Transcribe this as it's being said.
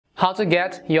How to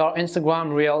get your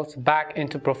Instagram Reels back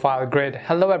into Profile Grid.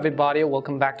 Hello everybody,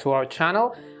 welcome back to our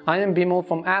channel. I am Bimo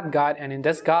from App Guide, and in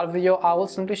this guide video I will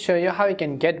simply show you how you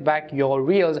can get back your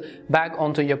Reels back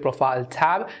onto your profile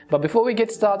tab. But before we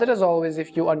get started, as always,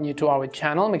 if you are new to our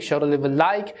channel, make sure to leave a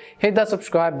like, hit that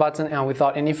subscribe button, and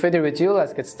without any further ado,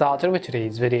 let's get started with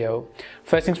today's video.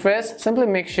 First things first, simply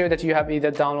make sure that you have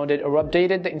either downloaded or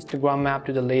updated the Instagram app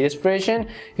to the latest version.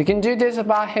 You can do this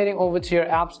by heading over to your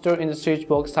app store, in the search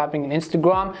box typing in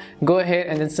Instagram. Go ahead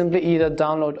and then simply either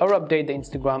download or update the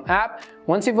Instagram app.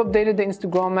 Once you've updated the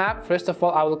Instagram app, first of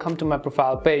all, I will come to my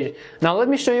profile page. Now let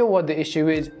me show you what the issue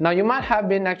is. Now you might have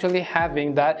been actually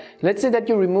having that. Let's say that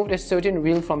you removed a certain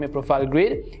reel from your profile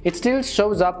grid. It still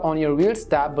shows up on your Reels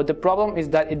tab, but the problem is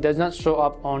that it does not show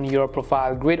up on your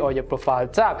profile grid or your profile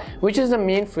tab, which is the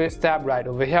main first tab right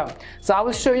over here. So I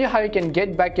will show you how you can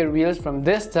get back your Reels from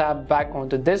this tab back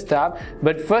onto this tab.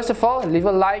 But first of all, leave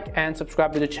a like and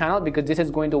subscribe to the channel because this is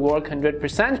going to work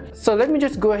 100%. So let me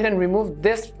just go ahead and remove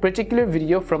this particular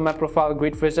video from my profile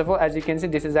grid. First of all, as you can see,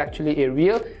 this is actually a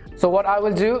reel. So what I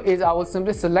will do is I will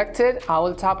simply select it. I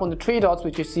will tap on the three dots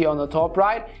which you see on the top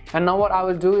right, and now what I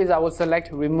will do is I will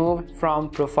select remove from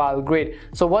profile grid.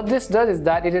 So what this does is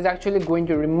that it is actually going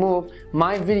to remove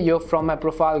my video from my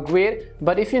profile grid.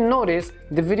 But if you notice,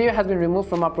 the video has been removed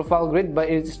from my profile grid, but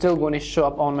it's still going to show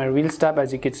up on my Reels tab,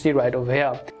 as you can see right over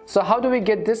here. So how do we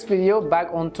get this video back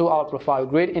onto our profile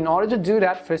grid? In order to do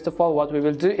that, first of all, what we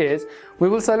will do is we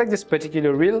will select this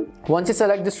particular reel. Once you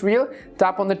select this reel,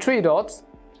 tap on the three dots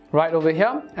right over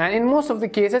here, and in most of the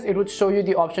cases it would show you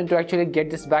the option to actually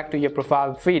get this back to your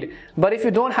profile feed. But if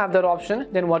you don't have that option,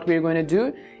 then what we're going to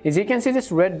do is you can see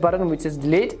this red button which is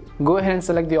delete. Go ahead and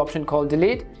select the option called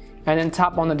delete, and then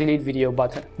tap on the delete video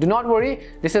button. Do not worry,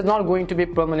 this is not going to be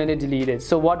permanently deleted.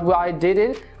 So what I did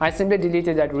is I simply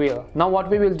deleted that reel. Now what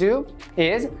we will do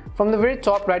is from the very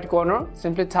top right corner,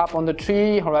 simply tap on the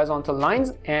three horizontal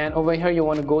lines, and over here you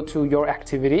want to go to your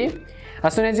activity.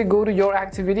 As soon as you go to your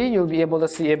activity, you'll be able to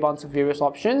see a bunch of various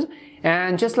options,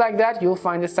 and just like that you'll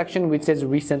find a section which says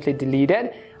recently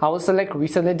deleted. I will select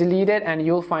recently deleted, and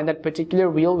you'll find that particular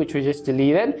reel which we just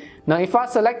deleted. Now if I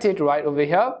select it right over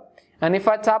here, and if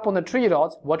I tap on the three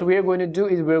dots, what we are going to do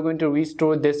is we're going to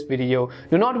restore this video.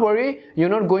 Do not worry, you're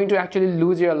not going to actually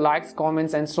lose your likes,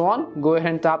 comments, and so on. Go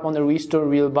ahead and tap on the restore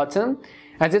reel button.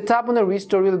 As you tap on the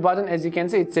restore reel button, as you can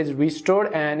see, it says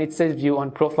restored and it says view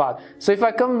on profile. So if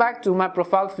I come back to my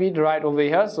profile feed right over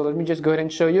here, so let me just go ahead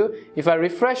and show you. If I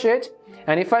refresh it,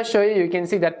 and if I show you, you can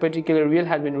see that particular reel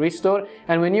has been restored,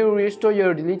 and when you restore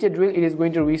your deleted reel, it is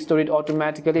going to restore it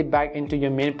automatically back into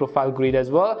your main profile grid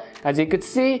as well. As you could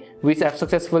see, we have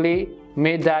successfully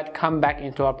made that come back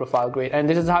into our profile grid, and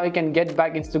this is how you can get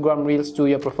back Instagram Reels to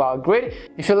your profile grid.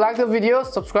 If you like the video,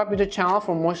 subscribe to the channel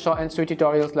for more short and sweet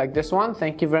tutorials like this one.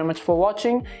 Thank you very much for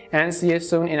watching, and see you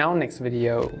soon in our next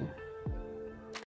video.